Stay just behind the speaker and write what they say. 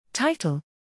Title: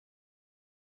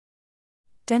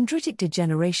 Dendritic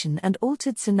degeneration and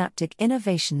altered synaptic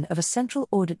innervation of a central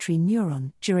auditory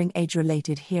neuron during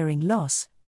age-related hearing loss.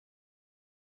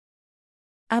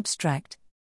 Abstract: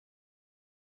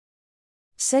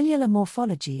 Cellular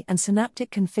morphology and synaptic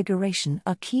configuration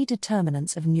are key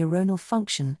determinants of neuronal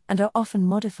function and are often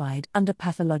modified under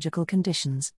pathological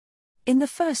conditions. In the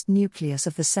first nucleus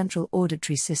of the central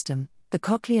auditory system, the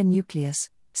cochlear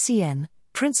nucleus, CN,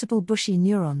 principal bushy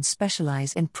neurons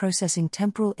specialize in processing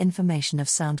temporal information of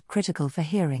sound critical for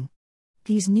hearing.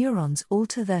 These neurons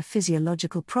alter their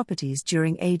physiological properties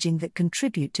during aging that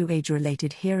contribute to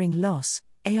age-related hearing loss,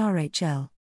 ARHL.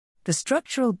 The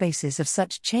structural basis of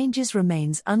such changes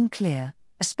remains unclear,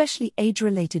 especially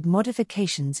age-related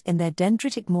modifications in their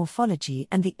dendritic morphology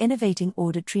and the innervating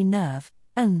auditory nerve,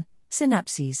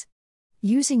 synapses.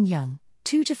 Using young,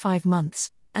 2 to 5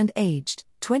 months, and aged,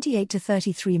 28 to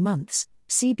 33 months,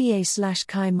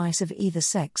 CBA/Chi mice of either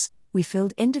sex, we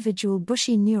filled individual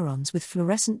bushy neurons with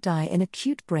fluorescent dye in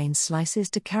acute brain slices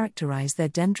to characterize their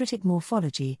dendritic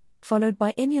morphology, followed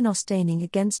by immunostaining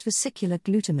against vesicular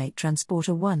glutamate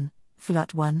transporter 1,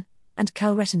 FLUT1, and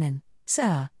calretinin,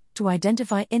 SER, to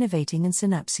identify innervating and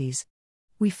synapses.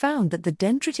 We found that the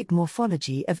dendritic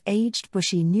morphology of aged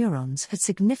bushy neurons had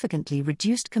significantly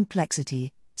reduced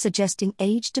complexity, suggesting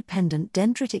age-dependent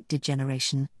dendritic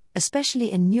degeneration, especially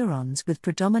in neurons with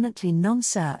predominantly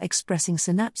non-SER expressing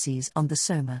synapses on the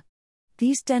soma.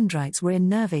 These dendrites were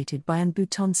innervated by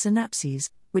unbound synapses,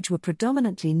 which were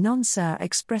predominantly non-SER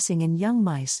expressing in young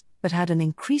mice, but had an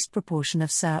increased proportion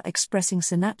of SER expressing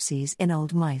synapses in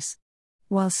old mice.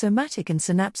 While somatic and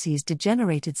synapses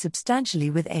degenerated substantially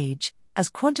with age, as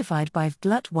quantified by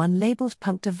GLUT1 labeled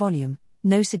puncture volume,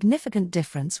 no significant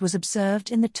difference was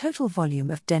observed in the total volume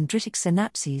of dendritic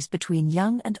synapses between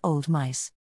young and old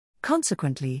mice.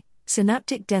 Consequently,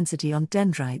 synaptic density on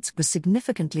dendrites was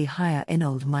significantly higher in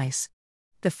old mice.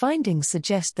 The findings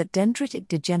suggest that dendritic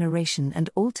degeneration and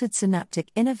altered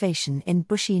synaptic innervation in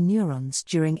bushy neurons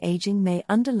during aging may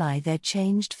underlie their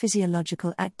changed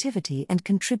physiological activity and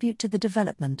contribute to the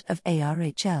development of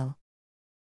ARHL.